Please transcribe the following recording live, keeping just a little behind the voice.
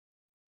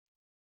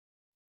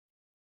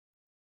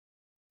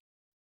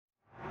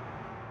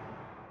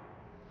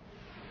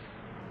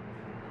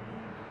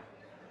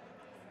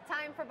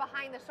time for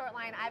Behind the Short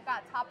Line. I've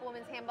got top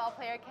women's handball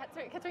player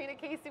Catriona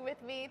Casey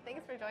with me.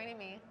 Thanks for joining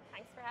me.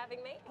 Thanks for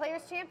having me.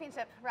 Players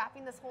Championship,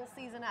 wrapping this whole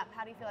season up.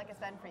 How do you feel like it's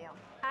been for you?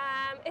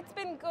 It's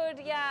been good,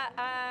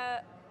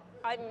 yeah.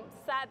 I'm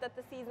sad that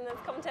the season has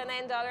come to an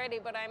end already,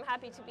 but I'm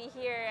happy to be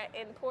here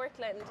in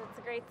Portland. It's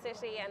a great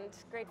city and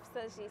great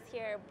facilities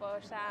here,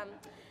 but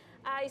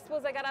I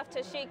suppose I got off to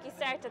a shaky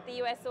start at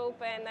the US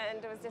Open,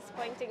 and it was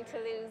disappointing to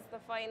lose the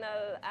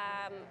final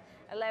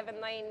 11-9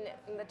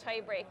 in the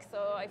tiebreak.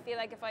 So I feel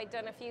like if I'd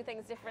done a few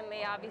things differently,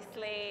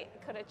 obviously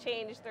could have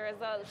changed the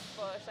results.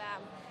 But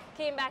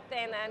came back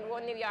then and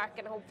won New York,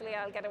 and hopefully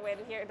I'll get a win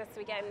here this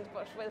weekend,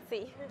 but we'll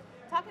see.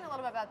 Talking a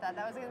little bit about that,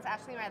 that was against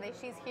Ashley Riley.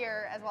 She's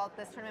here as well at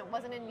this tournament.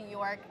 Wasn't in New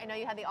York. I know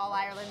you had the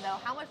All-Ireland though.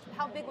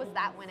 How big was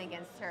that win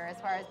against her as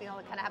far as being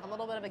able to kind of have a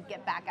little bit of a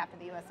get back after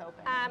the US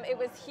Open? It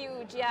was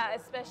huge, yeah,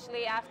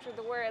 especially after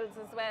the Worlds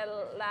as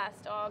well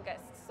last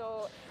August.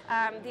 So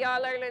the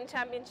All-Ireland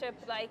Championship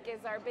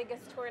is our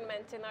biggest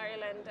tournament in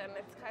Ireland, and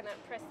it's kind of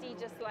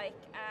prestigious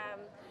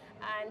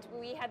and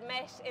we had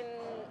met in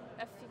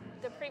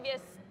the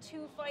previous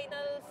two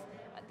finals.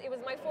 It was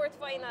my fourth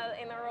final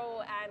in a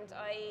row, and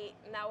I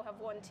now have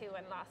won two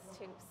and lost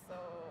two. So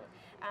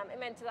it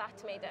meant a lot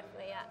to me,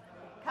 definitely, yeah.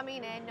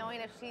 Coming in, knowing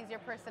if she's your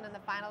person in the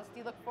finals, do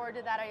you look forward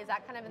to that, or is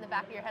that kind of in the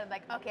back of your head,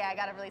 like, okay, I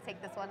got to really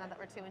take this one now that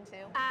we're 2-2?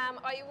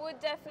 I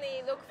would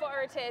definitely look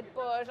forward to it,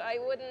 but I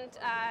wouldn't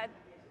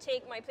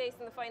take my place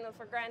in the final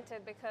for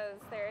granted, because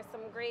there are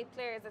some great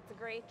players. It's a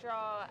great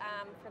draw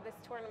for this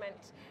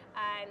tournament,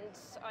 and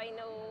I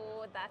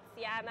know that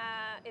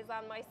Sienna is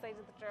on my side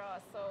of the draw,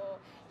 so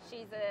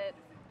she's a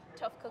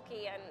tough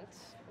cookie, and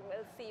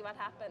we'll see what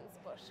happens,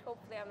 but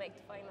hopefully I'll make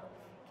the final.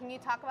 Can you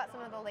talk about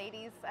some of the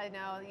ladies? I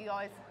know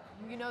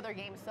you know their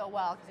game so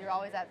well because you're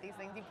always at these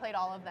things. You played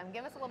all of them.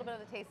 Give us a little bit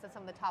of a taste of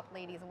some of the top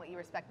ladies and what you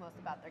respect most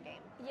about their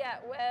game. Yeah,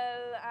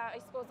 well, I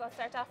suppose I'll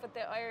start off with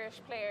the Irish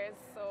players.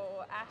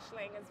 So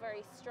Aisling is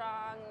very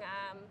strong.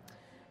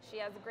 She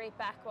has a great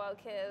back wall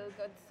kill,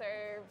 good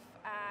serve.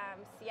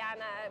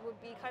 Sienna would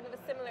be kind of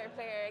a similar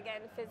player,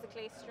 again,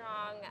 physically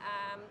strong,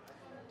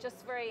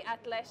 just very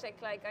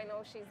athletic. Like, I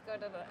know she's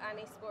good at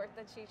any sport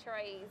that she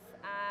tries.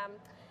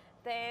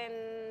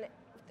 Then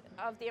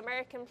of the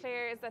American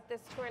players at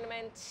this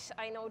tournament,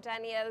 I know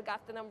Danielle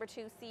got the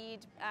 #2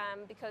 seed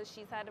because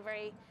she's had a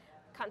very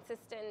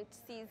consistent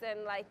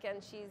season,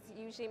 and she's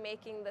usually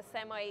making the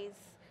semis.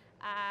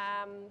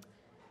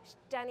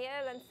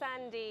 Danielle and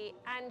Sandy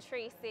and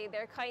Tracy,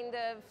 they're kind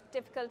of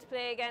difficult to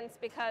play against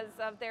because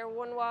of their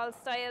one-wall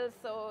style,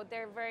 so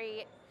they're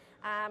very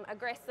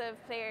aggressive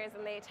players,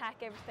 and they attack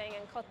everything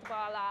and cut the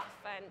ball off.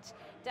 And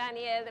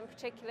Danielle in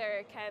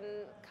particular can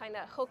kind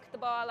of hook the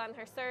ball on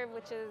her serve,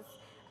 which is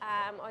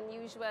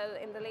unusual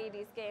in the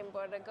ladies' game,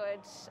 but a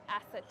good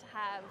asset to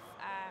have.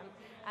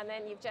 And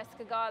then you've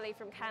Jessica Gawley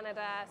from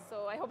Canada,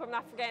 so I hope I'm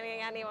not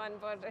forgetting anyone,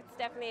 but it's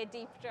definitely a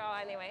deep draw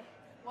anyway.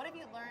 What have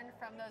you learned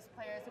from those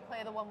players who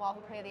play the one wall,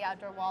 who play the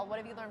outdoor wall? What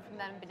have you learned from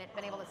them,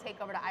 been able to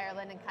take over to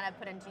Ireland and kind of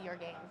put into your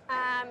game?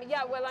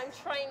 Yeah, well, I'm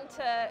trying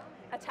to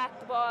attack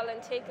the ball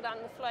and take it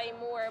on the fly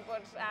more,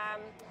 but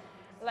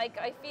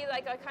I feel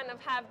like I kind of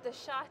have the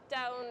shot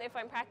down if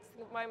I'm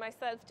practicing by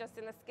myself just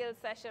in a skill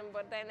session,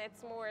 but then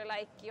it's more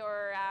like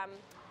your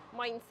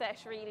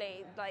mindset,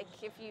 really. Like,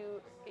 if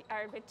you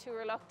are a bit too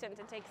reluctant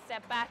and take a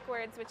step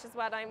backwards, which is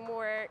what I'm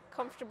more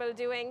comfortable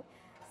doing.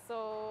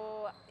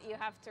 So you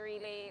have to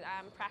really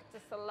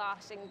practice a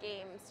lot in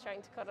games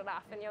trying to cut it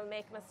off, and you'll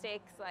make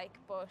mistakes,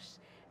 but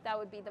that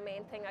would be the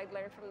main thing I'd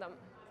learn from them.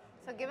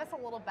 So give us a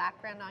little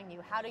background on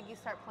you. How did you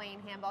start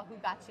playing handball? Who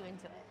got you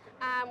into it?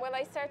 Well,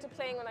 I started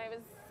playing when I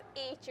was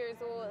 8 years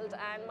old,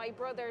 and my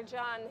brother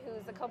John,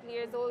 who's a couple of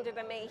years older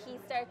than me, he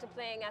started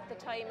playing at the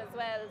time as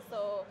well,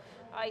 so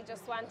I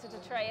just wanted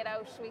to try it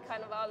out. We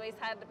kind of always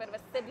had a bit of a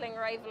sibling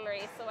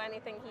rivalry, so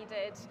anything he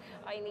did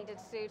I needed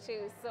to do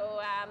too.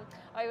 So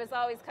I was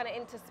always kind of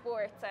into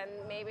sports and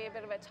maybe a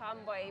bit of a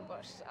tomboy,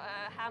 but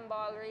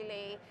handball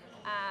really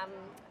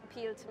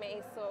appealed to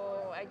me,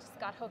 so I just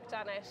got hooked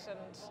on it,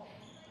 and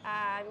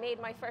I made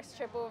my first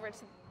trip over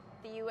to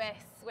the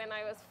US when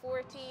I was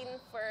 14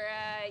 for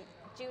a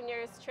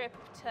juniors trip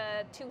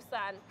to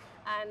Tucson,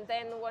 and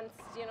then once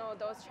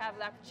those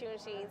travel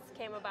opportunities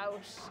came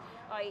about,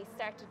 I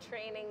started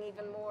training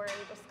even more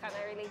and just kind of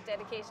really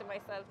dedicated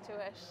myself to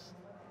it.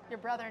 Your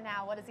brother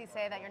now, what does he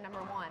say that you're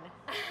 #1?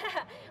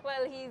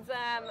 Well, he's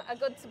a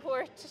good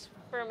support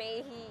for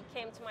me. He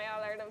came to my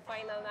All-Ireland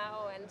final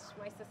now, and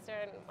my sister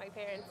and my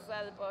parents as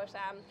well, but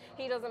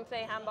he doesn't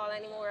play handball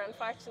anymore,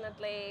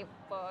 unfortunately,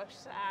 but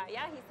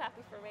yeah, he's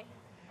happy for me.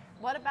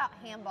 What about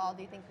handball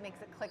do you think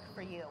makes it click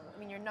for you? I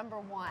mean, you're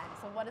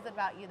 #1, so what is it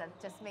about you that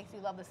just makes you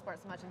love the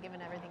sport so much and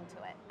giving everything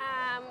to it?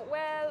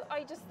 Well,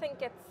 I just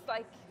think it's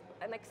like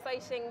an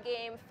exciting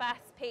game,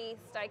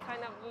 fast-paced. I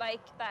kind of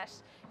like that,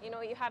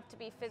 you have to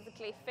be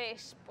physically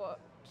fit,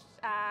 but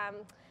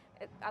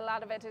a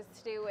lot of it is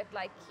to do with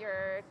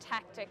your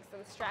tactics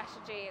and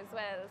strategy as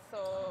well.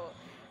 So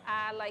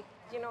Like,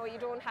 you know, you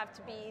don't have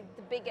to be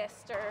the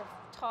biggest or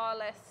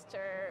tallest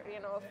or,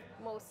 you know,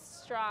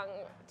 most strong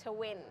to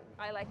win.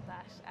 I like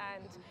that,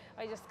 and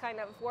I just kind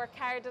of work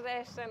hard at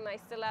it, and I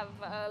still have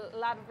a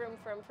lot of room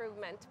for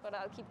improvement, but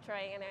I'll keep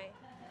trying anyway.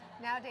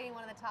 Now dating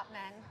one of the top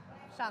men,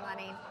 Sean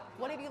Lenny,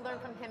 what have you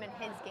learned from him in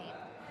his game?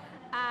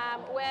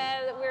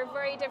 Well, we're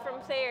very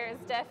different players,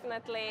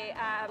 definitely.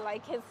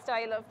 Like, his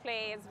style of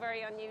play is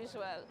very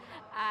unusual,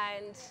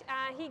 and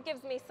he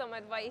gives me some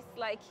advice.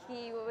 Like,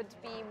 he would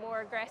be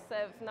more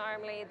aggressive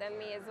normally than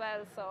me as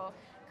well, so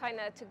kind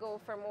of to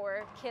go for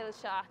more kill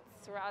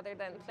shots rather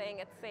than playing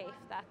it safe.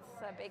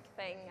 That's a big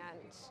thing,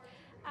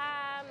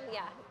 and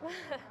yeah.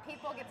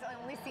 People get to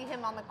only see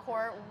him on the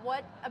court.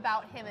 What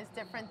about him is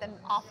different than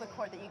off the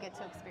court that you get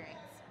to experience?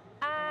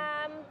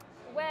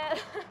 Well,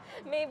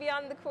 maybe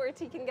on the court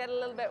he can get a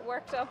little bit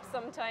worked up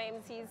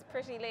sometimes. He's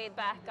pretty laid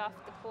back off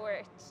the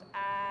court,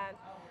 and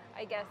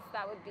I guess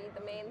that would be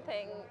the main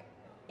thing.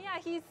 Yeah,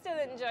 he still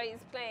enjoys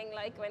playing,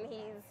 like when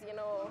he's, you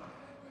know,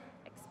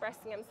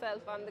 expressing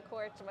himself on the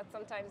court, but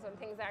sometimes when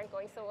things aren't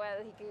going so well,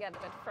 he can get a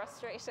bit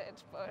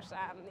frustrated. But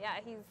yeah,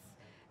 he's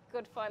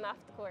good fun off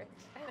the court.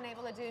 Been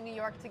able to do New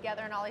York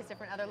together and all these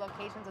different other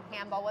locations with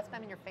handball. What's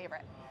been your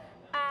favorite?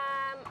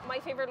 My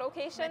favorite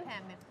location? With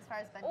him, as far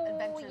as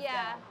adventures go.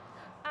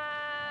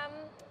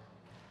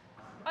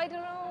 I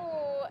don't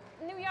know.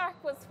 New York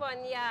was fun.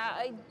 Yeah,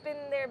 I'd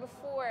been there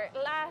before.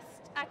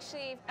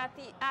 Actually,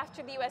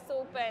 after the US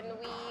Open,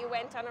 we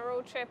went on a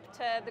road trip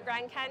to the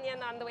Grand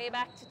Canyon on the way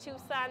back to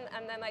Tucson,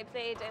 and then I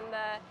played in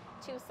the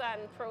Tucson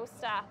Pro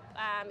Stop,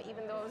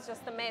 even though it was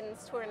just the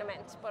men's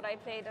tournament. But I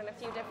played in a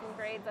few different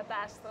grades at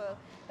that, so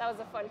that was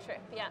a fun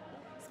trip. Yeah.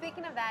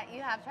 Speaking of that,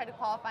 you have tried to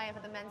qualify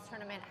for the men's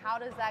tournament. How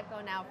does that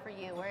go now for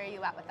you? Where are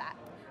you at with that?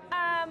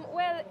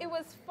 Well, it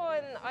was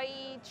fun.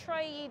 I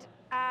tried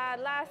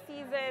last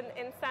season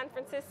in San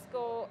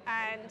Francisco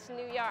and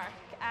New York,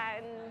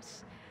 and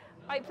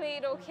I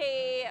played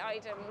okay. I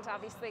didn't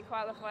obviously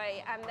qualify,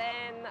 and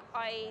then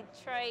I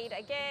tried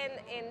again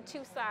in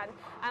Tucson,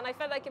 and I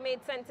felt like it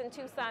made sense in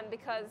Tucson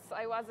because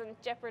I wasn't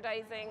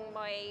jeopardizing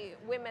my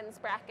women's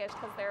bracket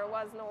because there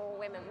was no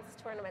women's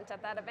tournament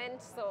at that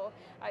event, so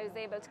I was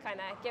able to kind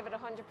of give it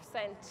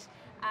 100%.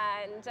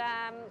 And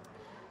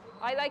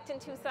I liked in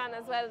Tucson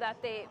as well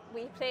that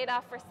we played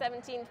off for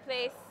 17th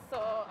place,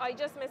 so I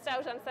just missed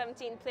out on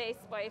 17th place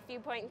by a few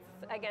points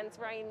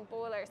against Ryan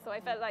Bowler, so I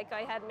felt like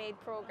I had made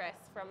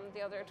progress from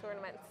the other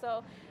tournaments.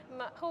 So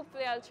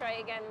hopefully I'll try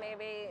again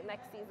maybe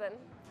next season.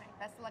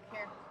 Best of luck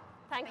here.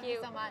 Thank you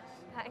so much.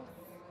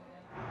 Thanks.